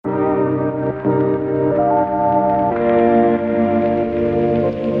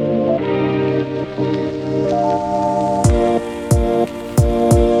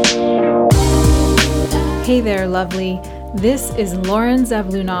lovely. This is Lauren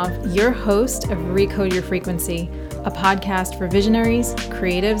Zavlunov, your host of Recode Your Frequency, a podcast for visionaries,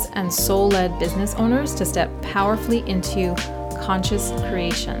 creatives, and soul-led business owners to step powerfully into conscious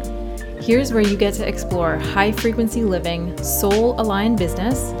creation. Here's where you get to explore high-frequency living, soul-aligned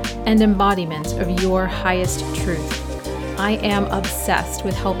business, and embodiment of your highest truth. I am obsessed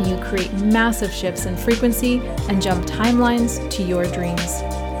with helping you create massive shifts in frequency and jump timelines to your dreams.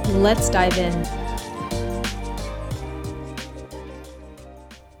 Let's dive in.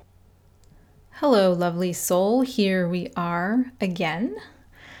 Hello, lovely soul. Here we are again.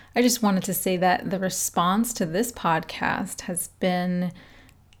 I just wanted to say that the response to this podcast has been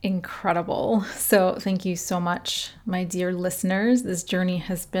incredible. So thank you so much, my dear listeners. This journey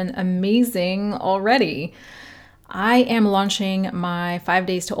has been amazing already. I am launching my 5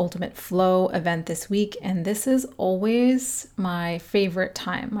 Days to Ultimate Flow event this week, and this is always my favorite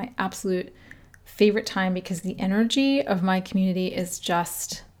time, my absolute favorite time, because the energy of my community is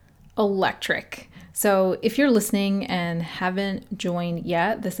just electric. So if you're listening and haven't joined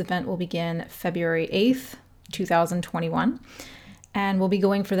yet, this event will begin February 8th, 2021, and we'll be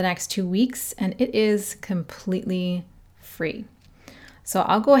going for the next 2 weeks, and it is completely free. So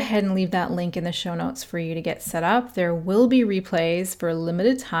I'll go ahead and leave that link in the show notes for you to get set up. There will be replays for a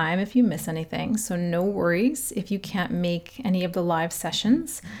limited time if you miss anything, so no worries if you can't make any of the live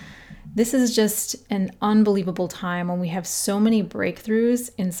sessions. This is just an unbelievable time when we have so many breakthroughs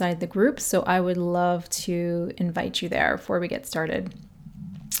inside the group, so I would love to invite you there before we get started.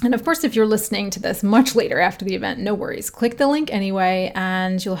 And of course, if you're listening to this much later after the event, no worries. Click the link anyway,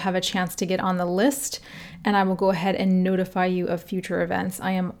 and you'll have a chance to get on the list, and I will go ahead and notify you of future events.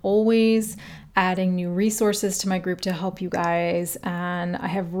 I am always adding new resources to my group to help you guys, and I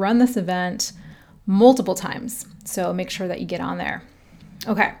have run this event multiple times, so make sure that you get on there.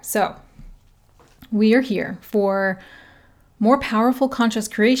 Okay, so we are here for more powerful conscious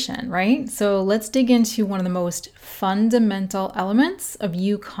creation, right? So let's dig into one of the most fundamental elements of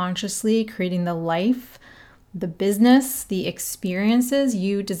you consciously creating the life, the business, the experiences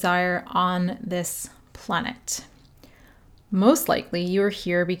you desire on this planet. Most likely you're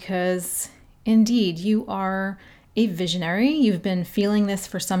here because indeed you are a visionary. You've been feeling this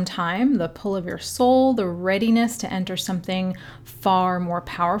for some time, the pull of your soul, the readiness to enter something far more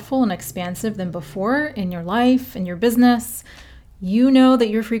powerful and expansive than before in your life, in your business. You know that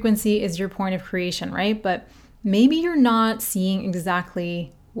your frequency is your point of creation, right? But maybe you're not seeing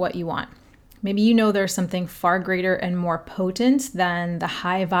exactly what you want. Maybe you know there's something far greater and more potent than the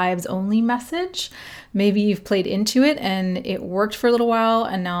high vibes only message. Maybe you've played into it and it worked for a little while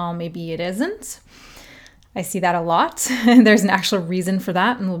and now maybe it isn't. I see that a lot. There's an actual reason for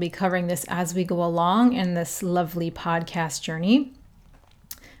that, and we'll be covering this as we go along in this lovely podcast journey.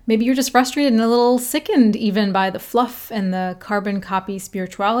 Maybe you're just frustrated and a little sickened even by the fluff and the carbon copy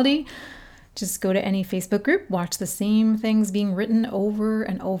spirituality. Just go to any Facebook group, watch the same things being written over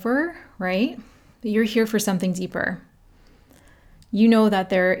and over, right? But you're here for something deeper. You know that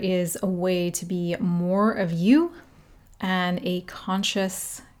there is a way to be more of you and a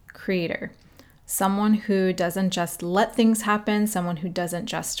conscious creator. Someone who doesn't just let things happen, someone who doesn't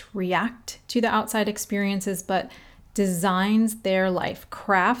just react to the outside experiences, but designs their life,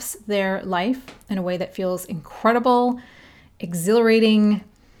 crafts their life in a way that feels incredible, exhilarating,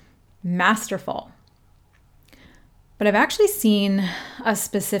 masterful. But I've actually seen a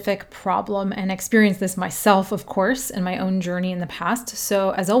specific problem and experienced this myself, of course, in my own journey in the past.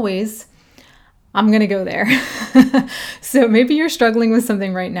 So as always, I'm going to go there. So maybe you're struggling with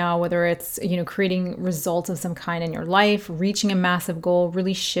something right now, whether it's, creating results of some kind in your life, reaching a massive goal,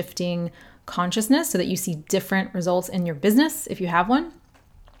 really shifting consciousness so that you see different results in your business, if you have one,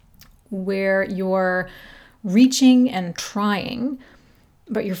 where you're reaching and trying,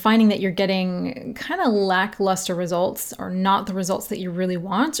 but you're finding that you're getting kind of lackluster results or not the results that you really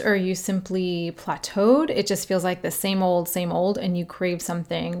want, or you simply plateaued. It just feels like the same old, and you crave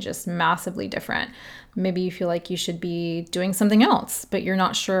something just massively different. Maybe you feel like you should be doing something else, but you're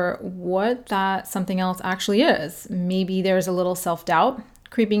not sure what that something else actually is. Maybe there's a little self-doubt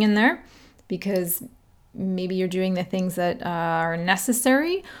creeping in there because maybe you're doing the things that are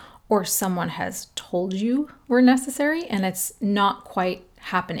necessary or someone has told you were necessary and it's not quite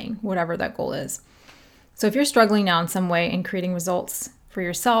happening, whatever that goal is. So if you're struggling now in some way in creating results for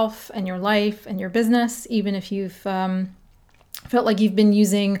yourself and your life and your business, even if you've felt like you've been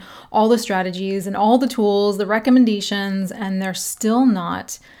using all the strategies and all the tools, the recommendations, and they're still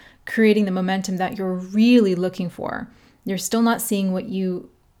not creating the momentum that you're really looking for, you're still not seeing what you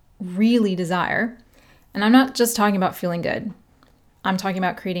really desire. And I'm not just talking about feeling good. I'm talking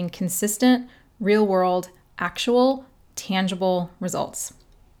about creating consistent, real world, actual, tangible results.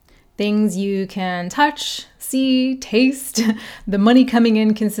 Things you can touch, see, taste, the money coming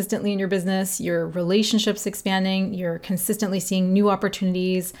in consistently in your business, your relationships expanding, you're consistently seeing new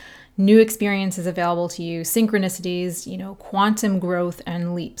opportunities, new experiences available to you, synchronicities, quantum growth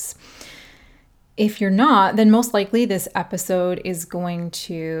and leaps. If you're not, then most likely this episode is going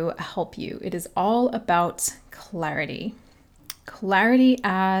to help you. It is all about clarity. Clarity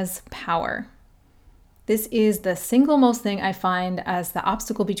as power. This is the single most thing I find as the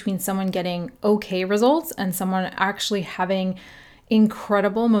obstacle between someone getting okay results and someone actually having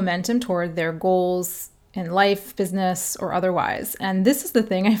incredible momentum toward their goals in life, business, or otherwise. And this is the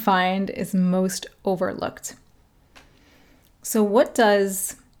thing I find is most overlooked. So what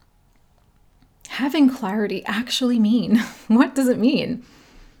does having clarity actually mean? What does it mean?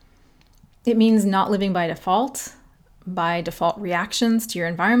 It means not living by default reactions to your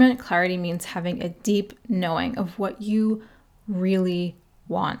environment. Clarity means having a deep knowing of what you really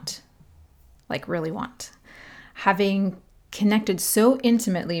want, having connected so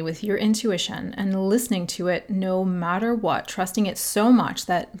intimately with your intuition and listening to it no matter what, trusting it so much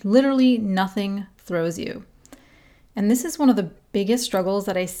that literally nothing throws you. And this is one of the biggest struggles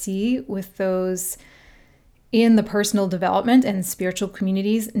that I see with those in the personal development and spiritual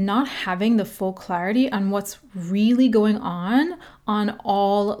communities, not having the full clarity on what's really going on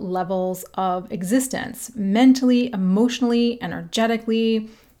all levels of existence, mentally, emotionally, energetically,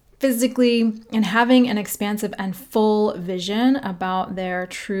 physically, and having an expansive and full vision about their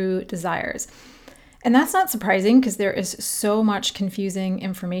true desires. And that's not surprising because there is so much confusing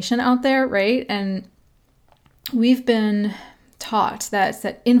information out there, right? And we've been taught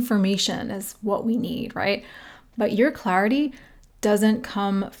that information is what we need, right? But your clarity doesn't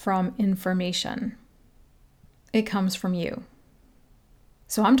come from information. It comes from you.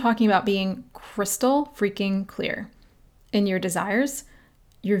 So I'm talking about being crystal freaking clear in your desires,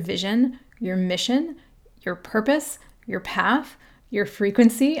 your vision, your mission, your purpose, your path, your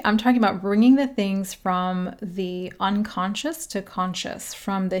frequency. I'm talking about bringing the things from the unconscious to conscious,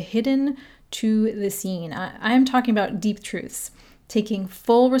 from the hidden to the seen. I am talking about deep truths, taking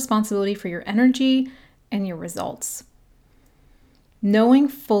full responsibility for your energy and your results. Knowing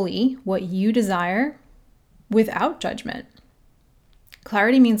fully what you desire without judgment.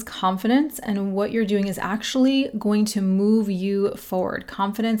 Clarity means confidence, and what you're doing is actually going to move you forward.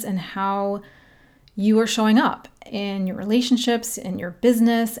 Confidence in how you are showing up in your relationships, in your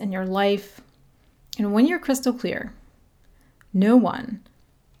business, in your life. And when you're crystal clear, no one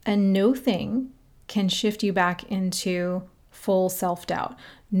and no thing can shift you back into full self-doubt.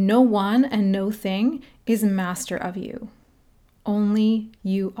 No one and no thing is master of you. Only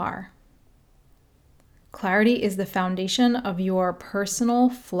you are. Clarity is the foundation of your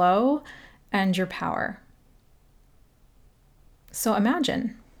personal flow and your power. So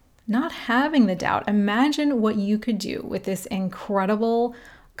imagine not having the doubt. Imagine what you could do with this incredible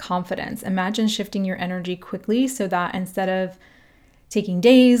confidence. Imagine shifting your energy quickly so that instead of taking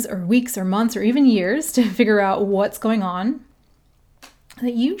days or weeks or months or even years to figure out what's going on,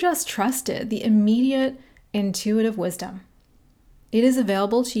 that you just trusted the immediate intuitive wisdom. It is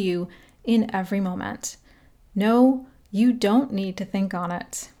available to you in every moment. No, you don't need to think on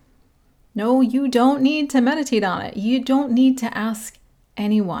it. No, you don't need to meditate on it. You don't need to ask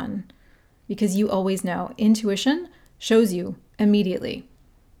anyone because you always know. Intuition shows you immediately.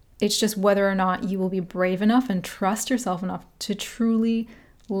 It's just whether or not you will be brave enough and trust yourself enough to truly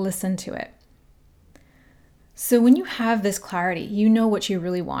listen to it. So when you have this clarity, you know what you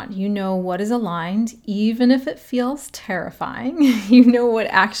really want. You know what is aligned, even if it feels terrifying. You know what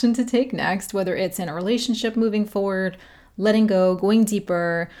action to take next, whether it's in a relationship moving forward, letting go, going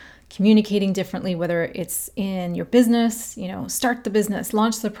deeper, communicating differently, whether it's in your business, start the business,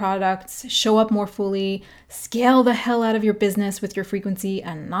 launch the products, show up more fully, scale the hell out of your business with your frequency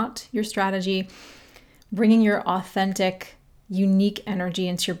and not your strategy, bringing your authentic, unique energy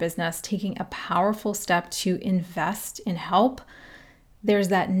into your business, taking a powerful step to invest in help. There's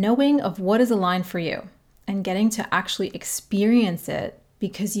that knowing of what is aligned for you and getting to actually experience it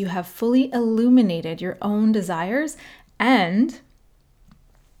because you have fully illuminated your own desires and,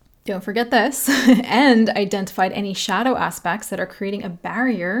 don't forget this, and identified any shadow aspects that are creating a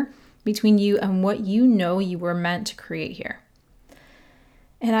barrier between you and what you know you were meant to create here.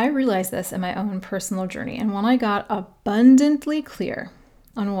 And I realized this in my own personal journey. And when I got abundantly clear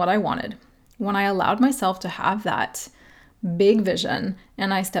on what I wanted, when I allowed myself to have that big vision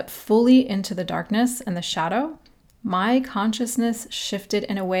and I stepped fully into the darkness and the shadow, my consciousness shifted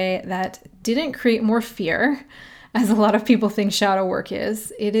in a way that didn't create more fear as a lot of people think shadow work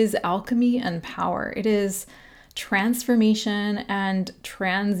is. It is alchemy and power. It is transformation and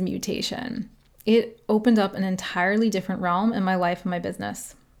transmutation. It opened up an entirely different realm in my life and my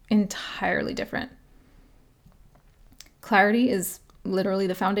business. Entirely different. Clarity is literally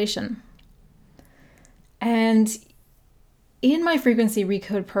the foundation. And in my Frequency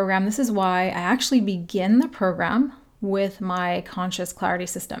Recode program, this is why I actually begin the program with my Conscious Clarity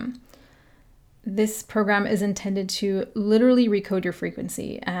System. This program is intended to literally recode your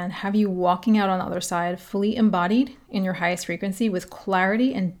frequency and have you walking out on the other side fully embodied in your highest frequency with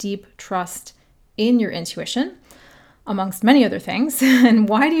clarity and deep trust in your intuition, amongst many other things. And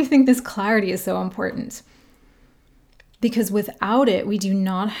why do you think this clarity is so important? Because without it, we do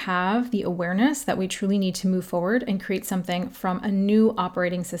not have the awareness that we truly need to move forward and create something from a new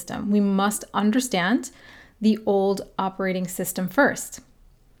operating system. We must understand the old operating system first.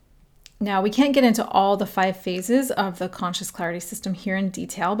 Now, we can't get into all the 5 phases of the Conscious Clarity System here in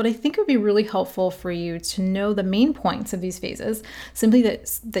detail, but I think it would be really helpful for you to know the main points of these phases, simply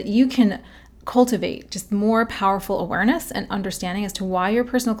that you can cultivate just more powerful awareness and understanding as to why your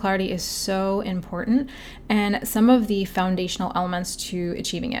personal clarity is so important and some of the foundational elements to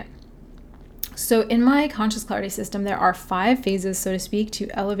achieving it. So in my Conscious Clarity System, there are 5 phases, so to speak, to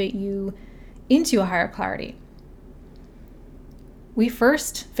elevate you into a higher clarity.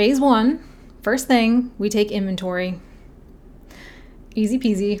 Phase 1, first thing, we take inventory. Easy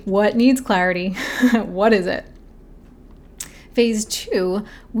peasy. What needs clarity? What is it? Phase 2,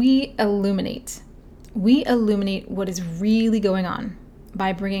 we illuminate. We illuminate what is really going on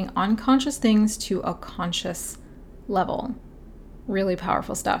by bringing unconscious things to a conscious level. Really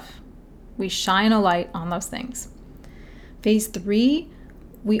powerful stuff. We shine a light on those things. Phase 3,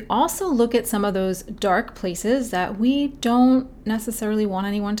 we also look at some of those dark places that we don't necessarily want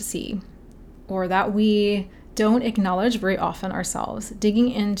anyone to see, or that we don't acknowledge very often ourselves,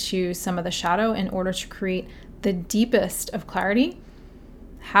 digging into some of the shadow in order to create the deepest of clarity,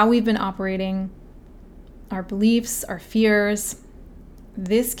 how we've been operating, our beliefs, our fears.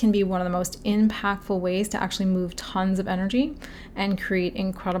 This can be one of the most impactful ways to actually move tons of energy and create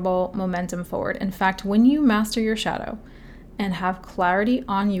incredible momentum forward. In fact, when you master your shadow and have clarity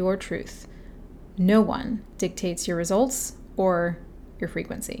on your truth, no one dictates your results or your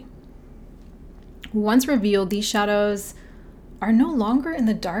frequency. Once revealed, these shadows are no longer in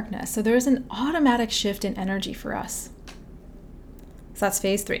the darkness. So there's an automatic shift in energy for us. So that's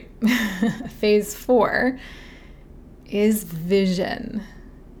phase 3. Phase 4 is vision.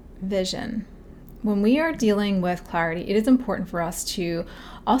 Vision. When we are dealing with clarity, it is important for us to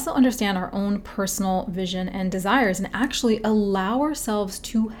also understand our own personal vision and desires and actually allow ourselves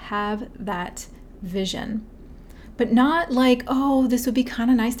to have that vision. But not like, oh, this would be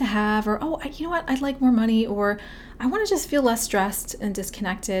kind of nice to have, or, oh, you know what, I'd like more money, or I want to just feel less stressed and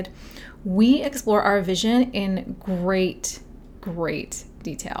disconnected. We explore our vision in great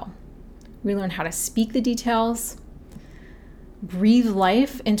detail. We learn how to speak the details, breathe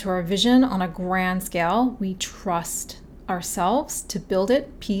life into our vision on a grand scale. We trust ourselves to build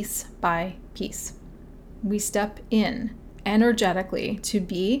it piece by piece. We step in energetically to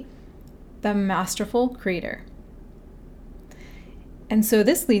be the masterful creator. And so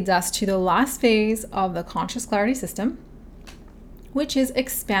this leads us to the last phase of the Conscious Clarity System, which is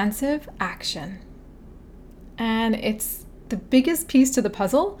expansive action. And it's the biggest piece to the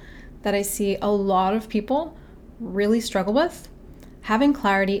puzzle that I see a lot of people really struggle with, having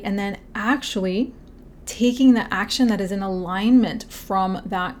clarity and then actually taking the action that is in alignment from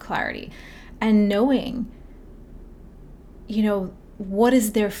that clarity and knowing, what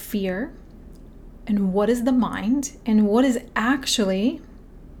is their fear and what is the mind and what is actually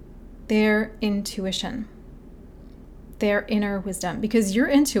their intuition, their inner wisdom. Because your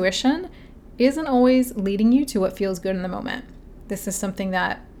intuition isn't always leading you to what feels good in the moment. This is something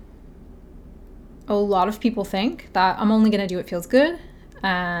that a lot of people think, that I'm only going to do what feels good,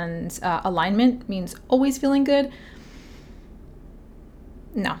 and alignment means always feeling good.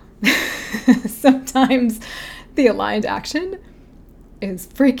 No. Sometimes the aligned action is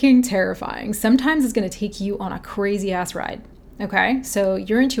freaking terrifying. Sometimes it's going to take you on a crazy ass ride. Okay? So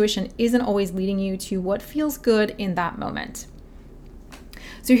your intuition isn't always leading you to what feels good in that moment.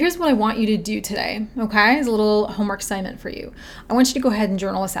 So here's what I want you to do today, okay? As a little homework assignment for you. I want you to go ahead and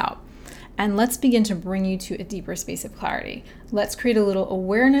journal this out. And let's begin to bring you to a deeper space of clarity. Let's create a little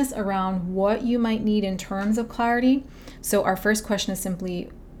awareness around what you might need in terms of clarity. So our first question is simply,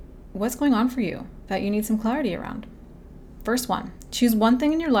 what's going on for you that you need some clarity around? First one, choose one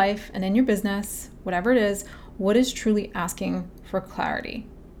thing in your life and in your business, whatever it is, what is truly asking for clarity?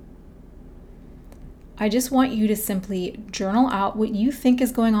 I just want you to simply journal out what you think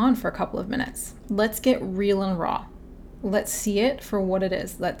is going on for a couple of minutes. Let's get real and raw. Let's see it for what it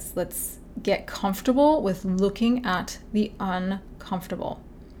is. Let's get comfortable with looking at the uncomfortable.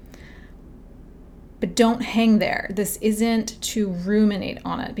 But don't hang there. This isn't to ruminate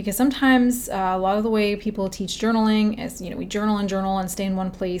on it, because sometimes a lot of the way people teach journaling is, we journal and stay in one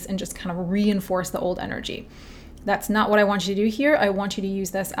place and just kind of reinforce the old energy. That's not what I want you to do here. I want you to use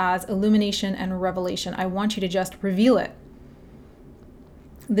this as illumination and revelation. I want you to just reveal it.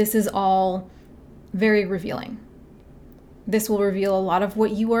 This is all very revealing. This will reveal a lot of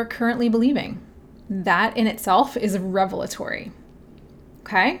what you are currently believing. That in itself is revelatory.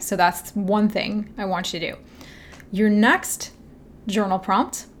 Okay, so that's one thing I want you to do. Your next journal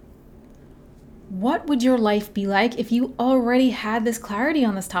prompt: what would your life be like if you already had this clarity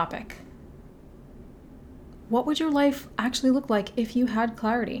on this topic? What would your life actually look like if you had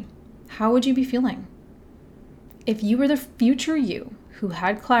clarity? How would you be feeling? If you were the future you who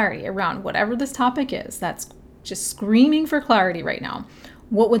had clarity around whatever this topic is, that's just screaming for clarity right now,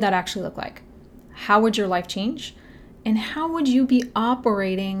 what would that actually look like? How would your life change? And how would you be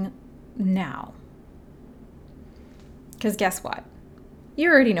operating now? Because guess what?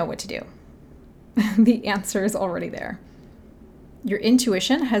 You already know what to do. The answer is already there. Your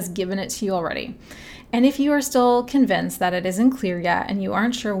intuition has given it to you already. And if you are still convinced that it isn't clear yet and you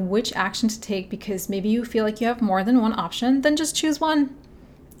aren't sure which action to take because maybe you feel like you have more than one option, then just choose one.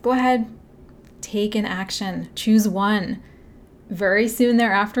 Go ahead, take an action, choose one. Very soon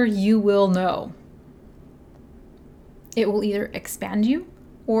thereafter, you will know. It will either expand you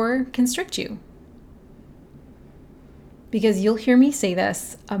or constrict you. Because you'll hear me say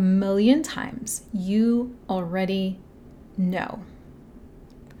this a million times, you already know.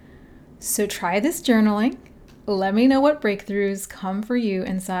 So try this journaling. Let me know what breakthroughs come for you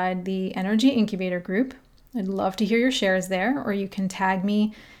inside the Energy Incubator group. I'd love to hear your shares there, or you can tag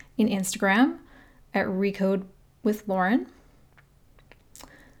me in Instagram at Recode with Lauren.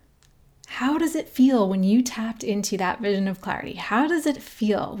 How does it feel when you tapped into that vision of clarity? How does it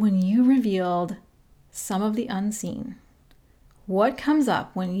feel when you revealed some of the unseen? What comes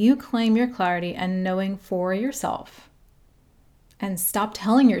up when you claim your clarity and knowing for yourself? And stop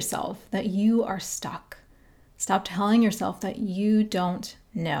telling yourself that you are stuck. Stop telling yourself that you don't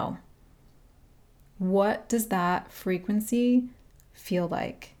know. What does that frequency feel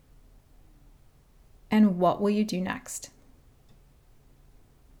like? And what will you do next?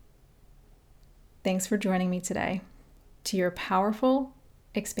 Thanks for joining me today to your powerful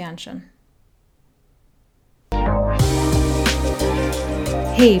expansion.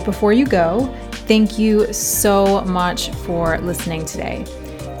 Hey, before you go, thank you so much for listening today.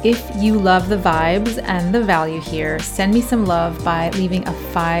 If you love the vibes and the value here, send me some love by leaving a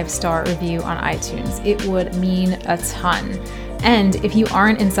 5-star review on iTunes. It would mean a ton. And if you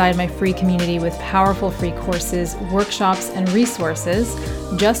aren't inside my free community with powerful free courses, workshops, and resources,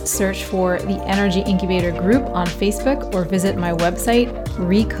 just search for the Energy Incubator group on Facebook or visit my website,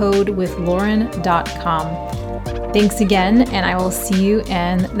 recodewithlauren.com. Thanks again, and I will see you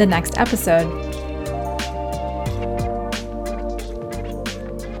in the next episode.